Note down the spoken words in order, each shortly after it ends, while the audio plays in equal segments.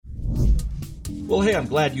Well, hey, I'm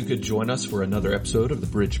glad you could join us for another episode of the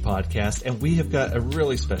Bridge Podcast, and we have got a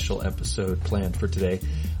really special episode planned for today.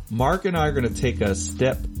 Mark and I are going to take a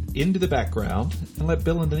step into the background and let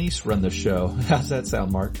Bill and Denise run the show. How's that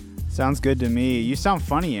sound, Mark? Sounds good to me. You sound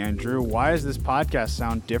funny, Andrew. Why does this podcast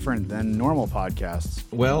sound different than normal podcasts?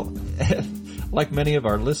 Well, like many of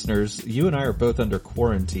our listeners, you and I are both under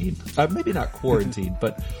quarantine. Maybe not quarantine,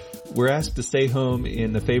 but we're asked to stay home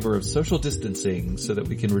in the favor of social distancing so that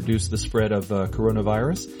we can reduce the spread of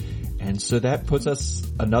coronavirus. And so that puts us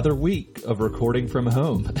another week of recording from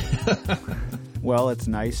home. Well, it's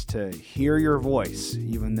nice to hear your voice,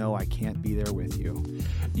 even though I can't be there with you.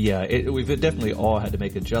 Yeah, we've definitely all had to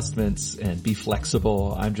make adjustments and be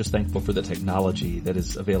flexible. I'm just thankful for the technology that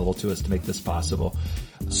is available to us to make this possible.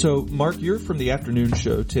 So, Mark, you're from the afternoon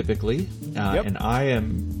show typically, Yep. And I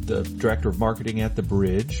am the director of marketing at The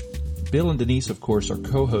Bridge. Bill and Denise, of course, are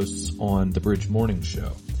co-hosts on The Bridge Morning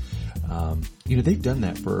Show. They've done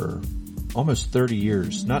that for almost 30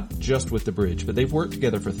 years, not just with The Bridge, but they've worked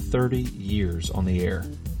together for 30 years on the air.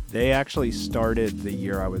 They actually started the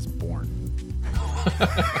year I was born.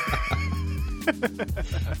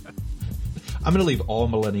 I'm going to leave all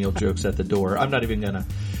millennial jokes at the door. I'm not even going to.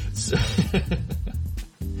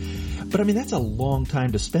 But I mean, that's a long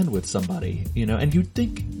time to spend with somebody, and you'd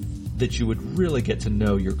think that you would really get to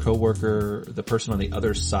know your coworker, the person on the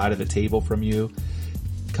other side of the table from you.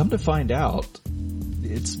 Come to find out,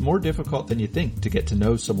 it's more difficult than you think to get to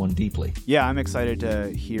know someone deeply. Yeah, I'm excited to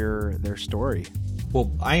hear their story.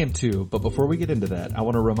 Well, I am too, but before we get into that, I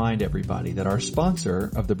want to remind everybody that our sponsor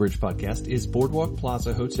of the Bridge Podcast is Boardwalk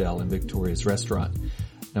Plaza Hotel and Victoria's Restaurant.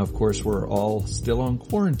 Now, of course, we're all still on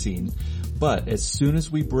quarantine, but as soon as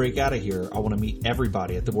we break out of here, I want to meet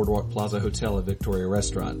everybody at the Boardwalk Plaza Hotel and Victoria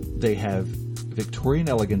Restaurant. They have Victorian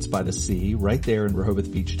elegance by the sea right there in Rehoboth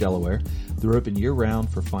Beach, Delaware. They're open year-round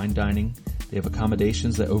for fine dining. They have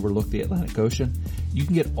accommodations that overlook the Atlantic Ocean. You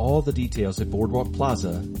can get all the details at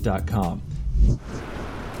boardwalkplaza.com.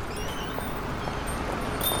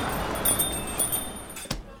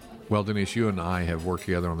 Well, Denise, you and I have worked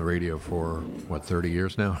together on the radio for, 30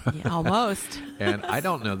 years now? Yeah, almost. And I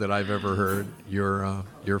don't know that I've ever heard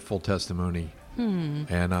your full testimony.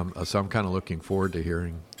 And so I'm kind of looking forward to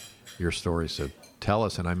hearing your story. So tell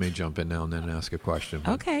us, and I may jump in now and then and ask a question.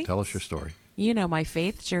 Okay. Tell us your story. My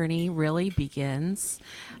faith journey really begins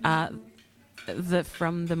from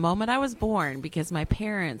the moment I was born, because my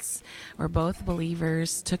parents were both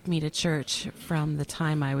believers, took me to church from the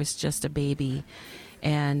time I was just a baby.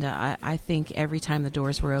 And I think every time the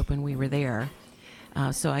doors were open, we were there.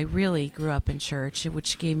 So I really grew up in church,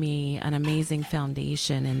 which gave me an amazing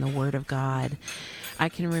foundation in the Word of God. I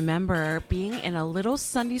can remember being in a little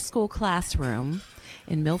Sunday school classroom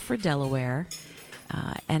in Milford, Delaware,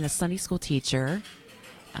 and a Sunday school teacher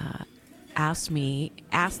asked the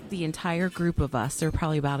entire group of us, there were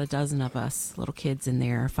probably about a dozen of us, little kids in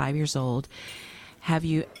there, 5 years old, have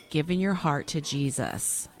you given your heart to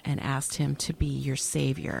Jesus and asked him to be your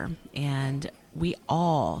Savior? And we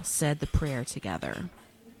all said the prayer together.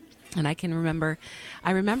 And I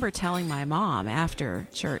remember telling my mom after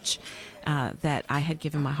church that I had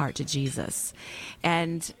given my heart to Jesus.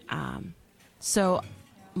 And so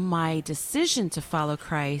my decision to follow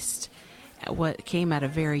Christ came at a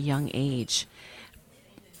very young age.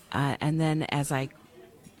 And then as I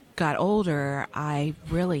got older,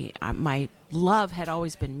 my love had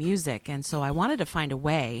always been music, and so I wanted to find a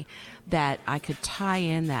way that I could tie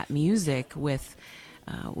in that music with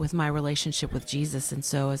my relationship with Jesus. And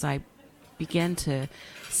so as I began to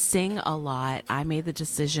sing a lot, I made the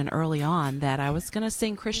decision early on that I was going to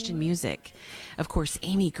sing Christian music. Of course,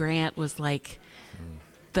 Amy Grant was like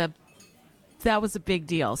that was a big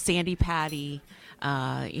deal. Sandy Patty,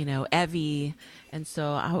 Evie, and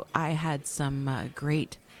so I had some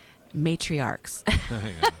great matriarchs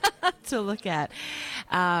to look at.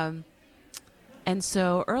 And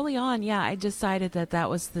so early on, I decided that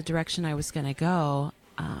was the direction I was going to go.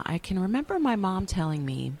 I can remember my mom telling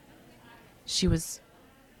me she was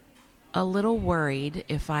a little worried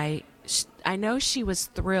if I know she was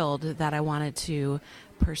thrilled that I wanted to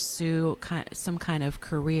pursue some kind of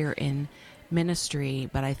career in ministry,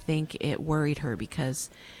 but I think it worried her because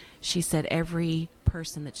she said every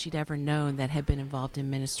person that she'd ever known that had been involved in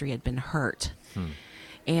ministry had been hurt.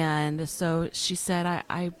 And so she said,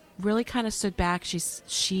 I really kind of stood back.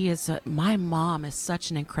 My mom is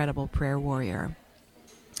such an incredible prayer warrior.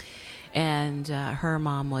 And her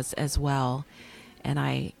mom was as well. And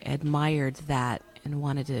I admired that and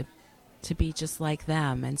wanted to be just like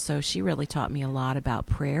them. And so she really taught me a lot about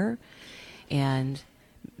prayer. And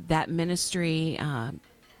that ministry,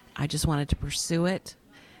 I just wanted to pursue it.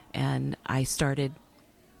 and I started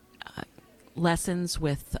lessons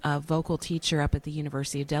with a vocal teacher up at the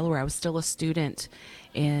University of Delaware. I was still a student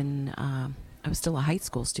I was still a high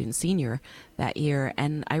school student, senior that year.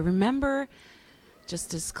 And I remember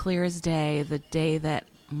just as clear as day, the day that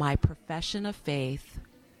my profession of faith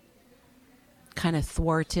kind of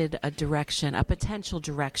thwarted a potential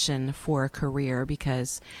direction for a career,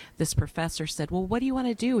 because this professor said, well, what do you want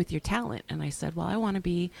to do with your talent? And I said, well, I want to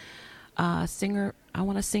be a singer. I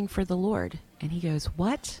want to sing for the Lord. And he goes,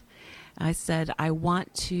 what? I said, I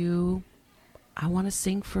want to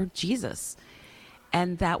sing for Jesus.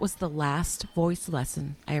 And that was the last voice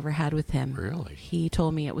lesson I ever had with him. Really? He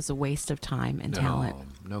told me it was a waste of time and talent.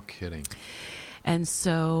 No kidding. And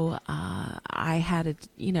so I had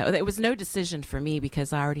it was no decision for me,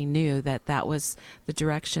 because I already knew that was the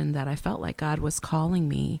direction that I felt like God was calling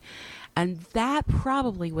me. And that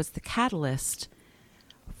probably was the catalyst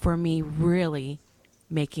for me really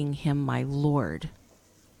making him my Lord.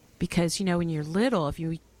 Because, when you're little, if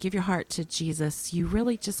you give your heart to Jesus, you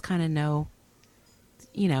really just kind of know,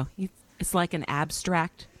 it's like an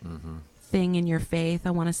abstract thing in your faith,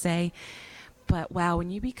 I want to say. But wow,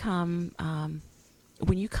 when you become,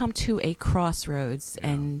 when you come to a crossroads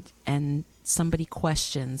and somebody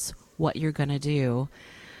questions what you're going to do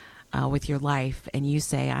with your life, and you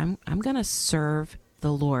say, I'm going to serve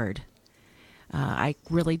the Lord. I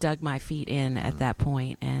really dug my feet in at that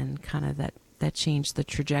point, and kind of that changed the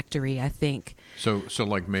trajectory, I think. So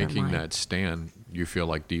like making that stand, you feel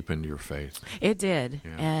like deepened your faith. It did.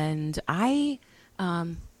 Yeah. And I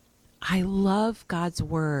love God's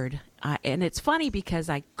word. And it's funny because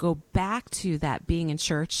I go back to that being in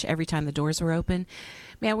church every time the doors were open.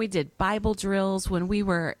 Man, we did Bible drills when we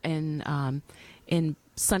were in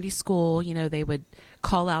Sunday school. They would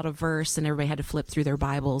call out a verse and everybody had to flip through their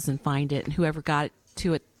Bibles and find it. And whoever got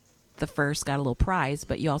to it the first got a little prize,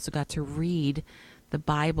 but you also got to read the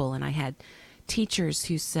Bible. And I had teachers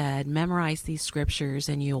who said, memorize these scriptures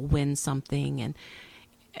and you'll win something. And,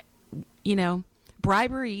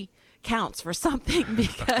 bribery counts for something,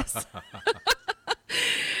 because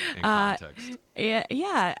in context.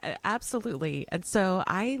 Yeah, absolutely. And so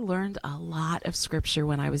I learned a lot of scripture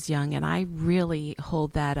when I was young, and I really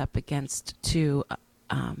hold that up against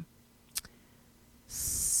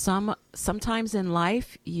sometimes in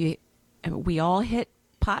life we all hit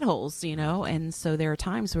potholes, and so there are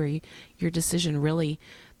times where your decision really,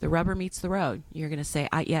 the rubber meets the road. You're going to say,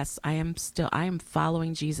 yes, I am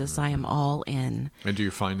following Jesus. I am all in. And do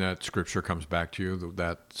you find that scripture comes back to you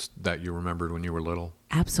that you remembered when you were little?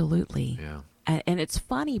 Absolutely. Yeah. And it's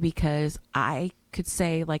funny because I could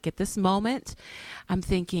say, like, at this moment, I'm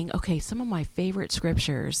thinking, okay, some of my favorite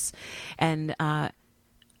scriptures, and I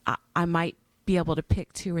might be able to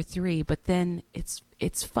pick 2 or 3, but then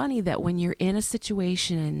it's funny that when you're in a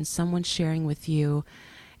situation and someone's sharing with you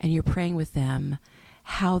and you're praying with them,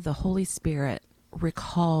 how the Holy Spirit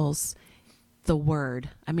recalls the word.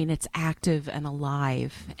 I mean, it's active and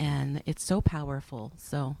alive, and it's so powerful.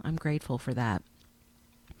 So I'm grateful for that.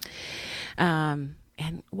 And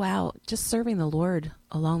wow, just serving the Lord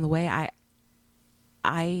along the way.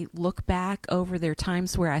 I look back over there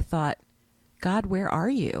times where I thought, God, where are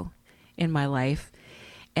you in my life?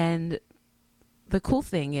 And the cool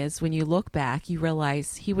thing is, when you look back, you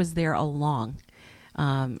realize he was there all along.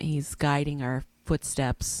 He's guiding our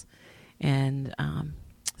footsteps. And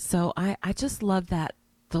so I just love that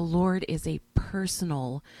the Lord is a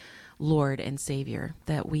personal Lord and Savior,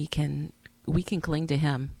 that we can cling to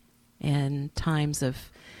him in times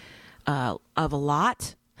of a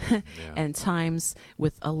lot and times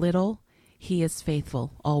with a little. He is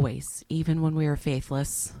faithful always, even when we are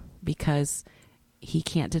faithless, because he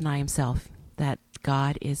can't deny himself that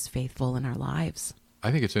God is faithful in our lives.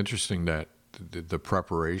 I think it's interesting that the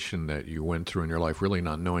preparation that you went through in your life, really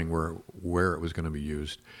not knowing where it was going to be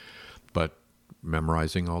used, but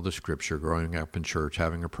memorizing all the scripture, growing up in church,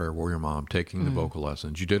 having a prayer warrior mom, taking the vocal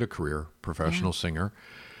lessons. You did a career, professional singer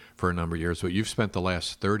for a number of years, but you've spent the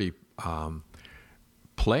last 30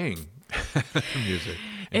 playing music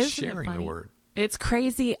and sharing the word. It's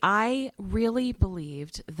crazy. I really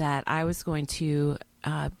believed that I was going to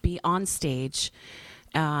be on stage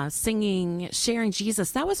singing, sharing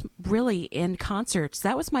Jesus. That was really in concerts.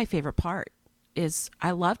 That was my favorite part.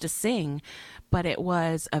 I love to sing, but it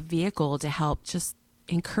was a vehicle to help just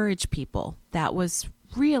encourage people. That was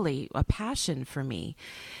really a passion for me.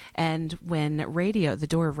 And when the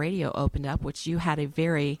door of radio opened up, which you had a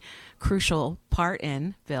very crucial part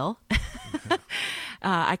in, Bill,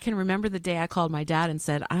 I can remember the day I called my dad and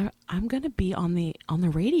said, I'm going to be on the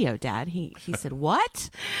radio, Dad. He said, what?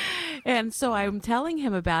 And so I'm telling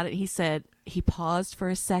him about it. He he paused for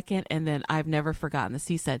a second, and then I've never forgotten this.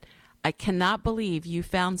 He said, "I cannot believe you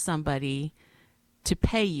found somebody to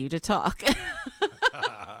pay you to talk."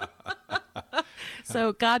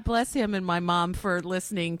 So God bless him and my mom for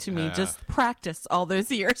listening to me just practice all those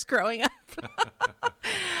years growing up.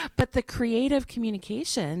 But the creative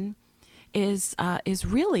communication is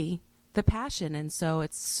really the passion. And so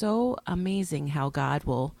it's so amazing how God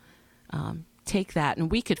will take that. And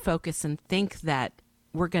we could focus and think that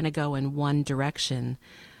we're going to go in one direction.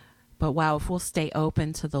 But wow, if we'll stay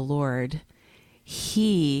open to the Lord,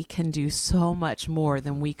 He can do so much more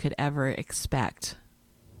than we could ever expect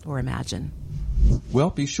or imagine. Well,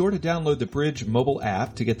 be sure to download the Bridge mobile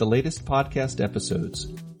app to get the latest podcast episodes.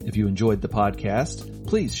 If you enjoyed the podcast,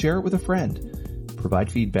 please share it with a friend.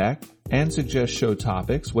 Provide feedback and suggest show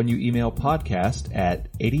topics when you email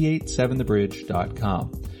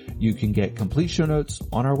podcast@887thebridge.com. You can get complete show notes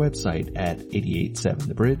on our website at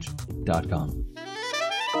 887thebridge.com.